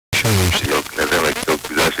şöyle işte. Yok ne demek, çok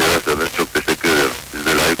güzel şeyler söylediniz, çok teşekkür ediyorum. Biz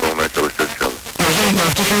de layık olmaya çalışacağız inşallah. Hocam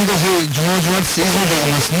hafta sonunda cumartesi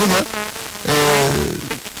İzmir'deyim aslında da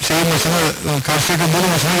maçına, Karşıyaka Bolu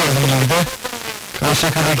maçına geldim burada.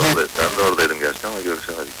 Karşıyaka'daki... Ben de oradaydım gerçi ama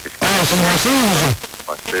görüşemedik. Sen maçta mı hocam?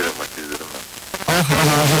 Maçtaydım, maçı izledim ben. Ah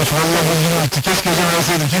hocam, vallahi bugün attı, keşke hocam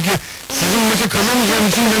verseydim. Çünkü sizin maça kazanmayacağım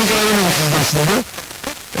için beni çağıramadım sizde aslında.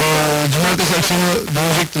 Cumartesi akşamı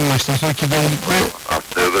dönecektim maçtan sonra ki ben...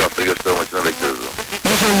 Öbür hafta gösteri maçına bekleriz onu.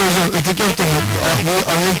 İnşallah hocam, öteki hafta mı? Bu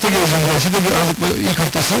Aralık'ta geleceğim gerçi de bir Aralık ilk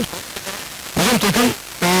haftası. Hocam takım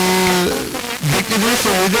beklediğiniz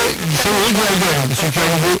seviyede seviyeye geldi herhalde. Çünkü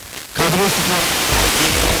hani bu kadro sıklar...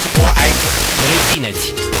 Retineti.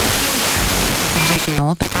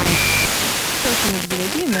 Hoşunuz bile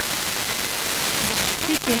değil mi?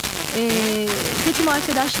 Peki, takım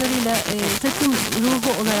arkadaşlarıyla takım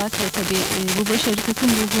ruhu olarak da tabii bu başarı takım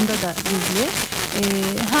ruhunda da gizli.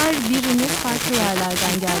 Her biriniz farklı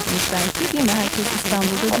yerlerden geldiniz belki, değil mi? Herkes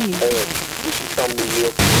İstanbul'da değil. Evet, İstanbul'da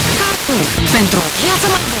yok. Pentru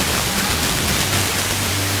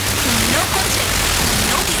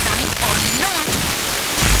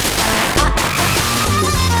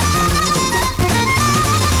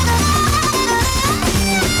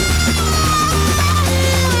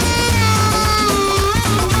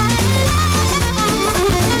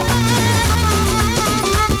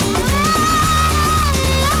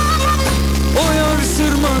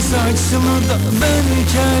saçımı da ben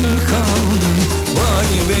kel kaldım.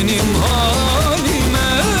 Vay benim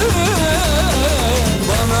halime,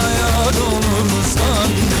 bana yar olur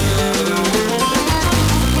sandım.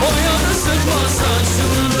 O yar sıkma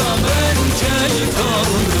saçımı da ben kel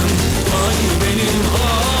kaldım. Vay benim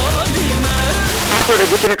halime.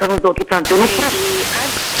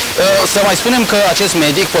 Să mai spunem că acest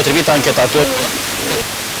medic, potrivit anchetatorilor,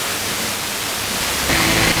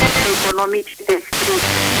 economici descriși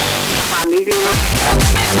familiilor,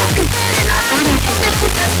 senatorii și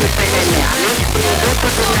deputații PNL aleși prin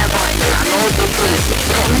votul dumneavoastră la 91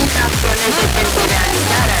 promit să acționeze pentru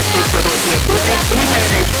realizarea acestor obiective prin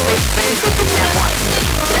respect pentru dumneavoastră.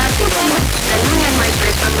 Dragii români, să nu ne mai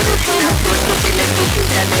presăm rușinea politicile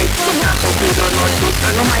decizia de a explica copiilor noștri, să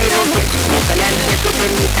nu mai rugăm, să le-am pierdut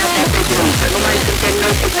demnitatea pe drum, să nu mai suntem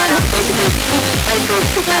noi pe care am fost pentru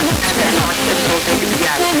supraviețuirea noastră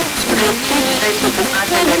provincială. Respect pentru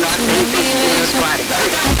bucatele noastre investiționătoare.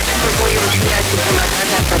 Pentru voioșia și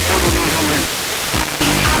bunătatea poporului român.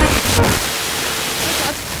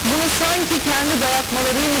 Bunu sanki kendi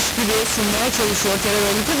dayatmalarıymış gibi sunmaya çalışıyor terör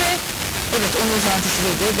örgütü ve evet, onun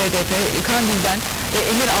uzantısıydı. BDP Kandil'den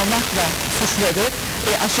emir almakla suçladı.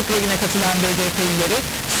 Açlık grevine katılan BDP'lileri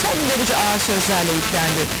son derece ağır sözlerle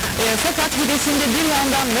yüklendi. Fakat hidesinde bir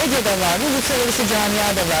yandan medyada var, uluslararası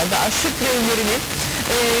camiada var ve açlık grevlerini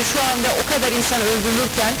şu anda o kadar insan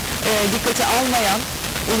öldürülürken dikkate almayan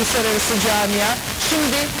uluslararası camia,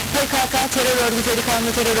 şimdi PKK terör örgütü, delikanlı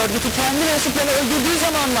terör örgütü kendi mensuplarını öldürdüğü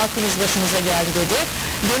zaman mı aklınız başınıza geldi dedi.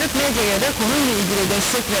 Dönüp medyaya da konuyla ilgili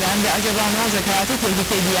destek veren ve acaba ne olacak hayatı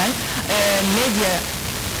tehlike diyen medya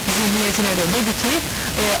zihniyetine de dedi ki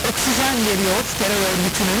oksijen veriyor terör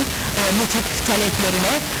örgütünün bu tip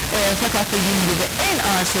taleplerine, fakat dediğim gibi en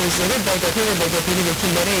ağır sözleri BDP ve BDP'li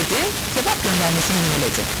vekillereydi. Kebap göndermesini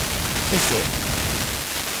yöneledi. İzleyelim.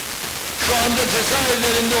 Şu anda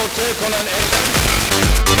cezaevlerinde ortaya konan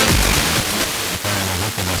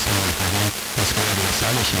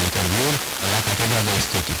și interviuri la Catedra de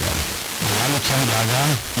Estetică. Anul cel de-avea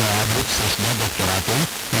a avut să-și dea doctoratul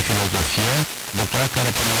în filozofie, doctorat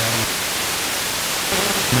care până la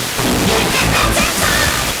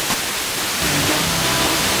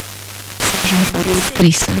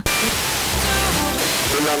scrisă.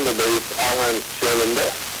 Hollanda'dayız, Alman yolunda.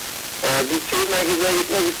 Biz şehir merkezine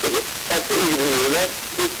gitmek istedik. Tatlı ilgiliyle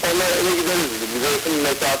biz sonra eve gideriz dedik. Bize yakın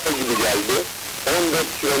mesafe gibi geldi. 14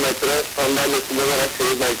 kilometre sandalye kullanarak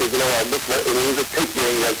şehir merkezine vardık ve önümüzde tek bir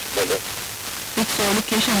engel çıkmadı. Hiç zorluk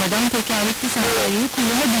yaşamadan tekerlekli sandalyeyi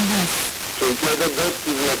kullanabildiniz. Türkiye'de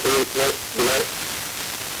 400 metre bile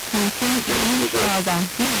Sağdan.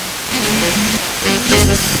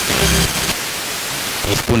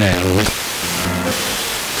 spune rus.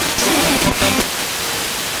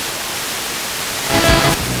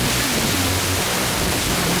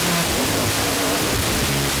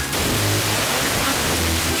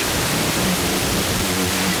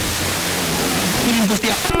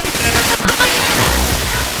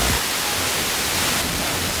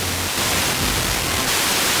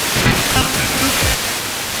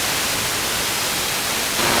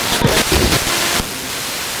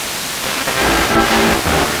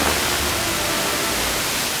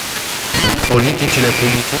 politicile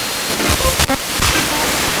publice.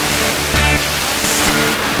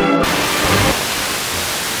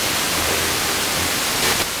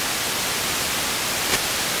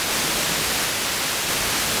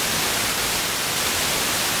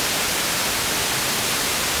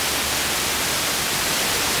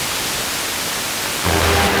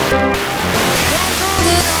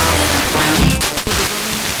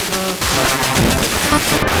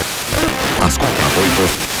 Ascultă apoi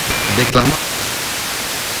fost declamat.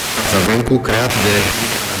 Savencu creat de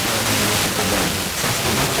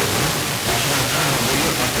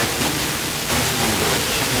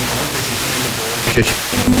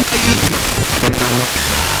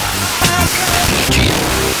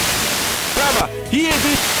Brava!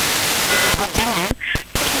 Iedi!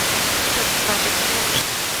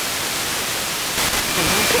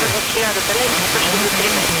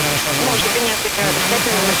 Может быть, несколько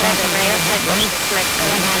обстоятельно направлено на ясное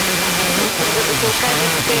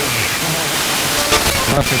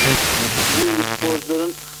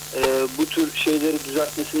Sporcuların bu tür şeyleri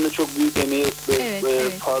düzeltmesinde çok büyük emeği ve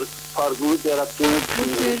farklılık yarattığını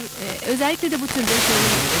düşünüyorum. Özellikle de bu tür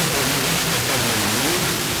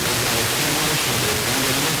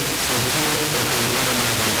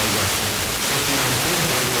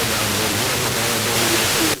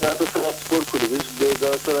Galatasaray Spor Kulübü ve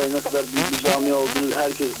Galatasaray ne kadar büyük bir camia olduğunu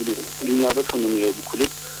herkes biliyor. Dünyada tanınıyor bu kulüp.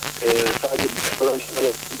 Sadece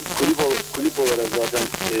kulüp olarak zaten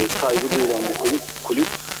saygı duyulan bir kulüp.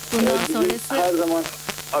 Bizim her zaman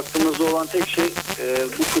aklımızda olan tek şey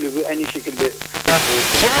bu kulübü en iyi şekilde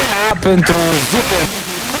Pentru zupă!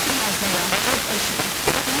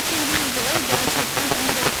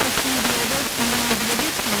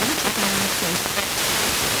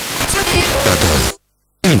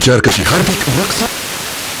 încearcă și Harpic Vaxa.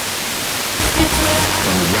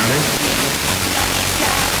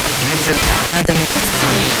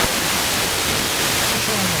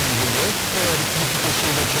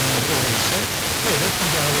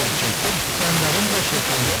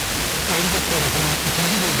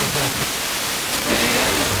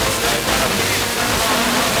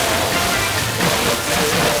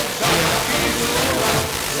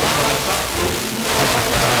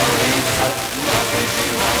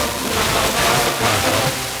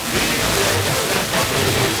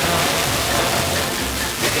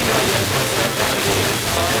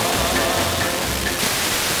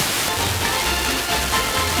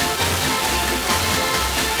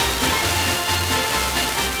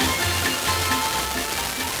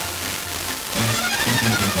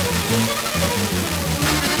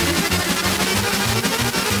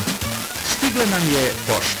 Stigla nam je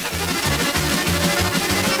pošta.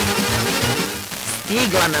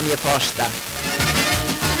 Stigla nam je pošta.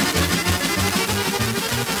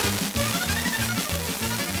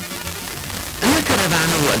 Na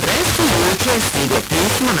karavanovu adresu juče je stiglo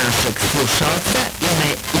pismo našeg slušalca, ime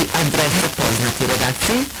i adresa poznati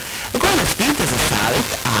redakciji, koja nas pita za savjet,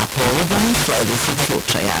 a povodom sljedećeg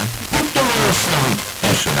slučaja. Putovao sam,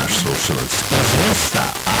 piše naš slušalac, iz mjesta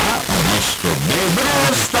A u mjesto B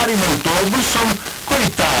vrlo starim autobusom koji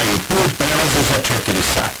taj put prelaze za 4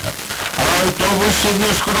 sata. A autobus je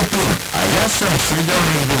bio skoro pun, a ja sam sedao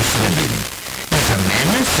negdje u sredini. Iza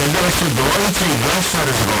mene sedela su dvojica i glasno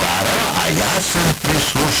razgovarala, a ja sam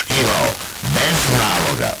prisluškivao, bez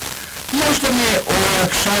naloga. Možda mi je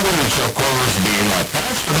olakšavajuća okolnost bila ta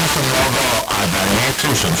što nisam mogao, a da ne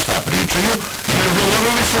slušam šta pričaju, jer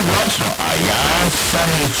govorili su glasno, a ja sam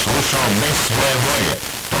ih slušao bez svoje volje.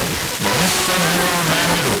 To nisam imao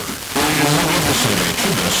namjeru, ili mogu da se reći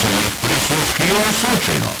da sam ih prisluškivao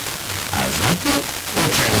slučajno. A znate o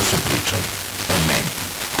čemu su pričali? O meni.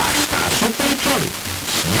 A šta su pričali?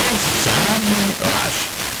 Sve same laži.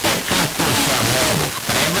 Kako sam ovog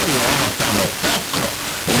prevario ono tamo pokro,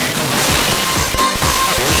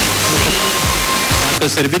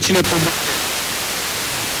 Serviciile publice.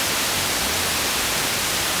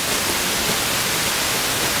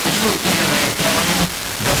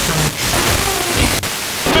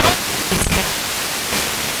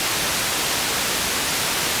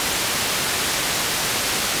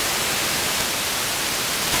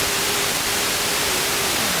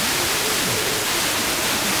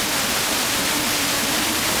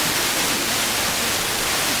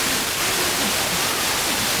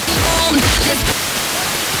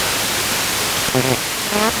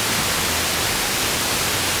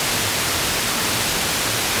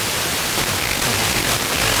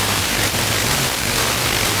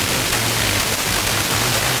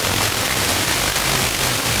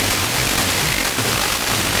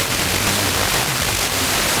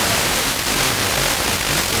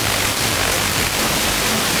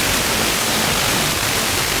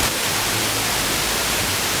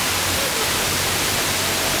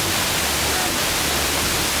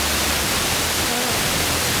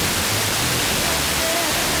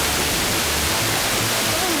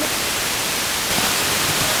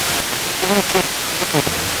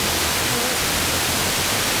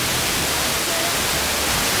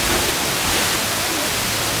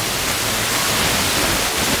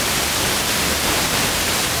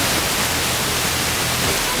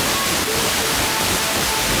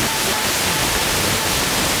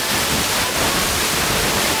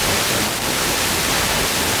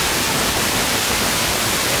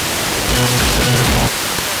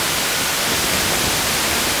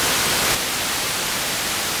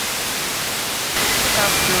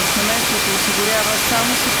 Осигурява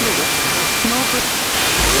само съпруга.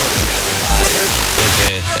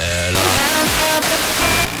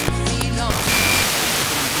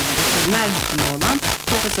 Merkezinde olan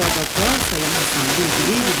Profesör Doktor Sayın Hasan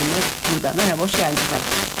Bilgili bizimle burada. Merhaba, hoş geldiniz.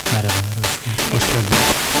 Merhaba, hoş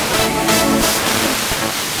geldiniz.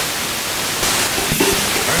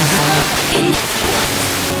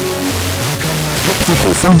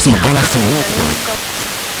 Something relaxing.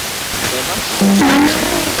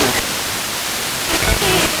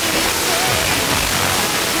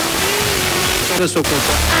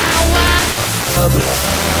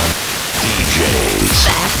 DJs.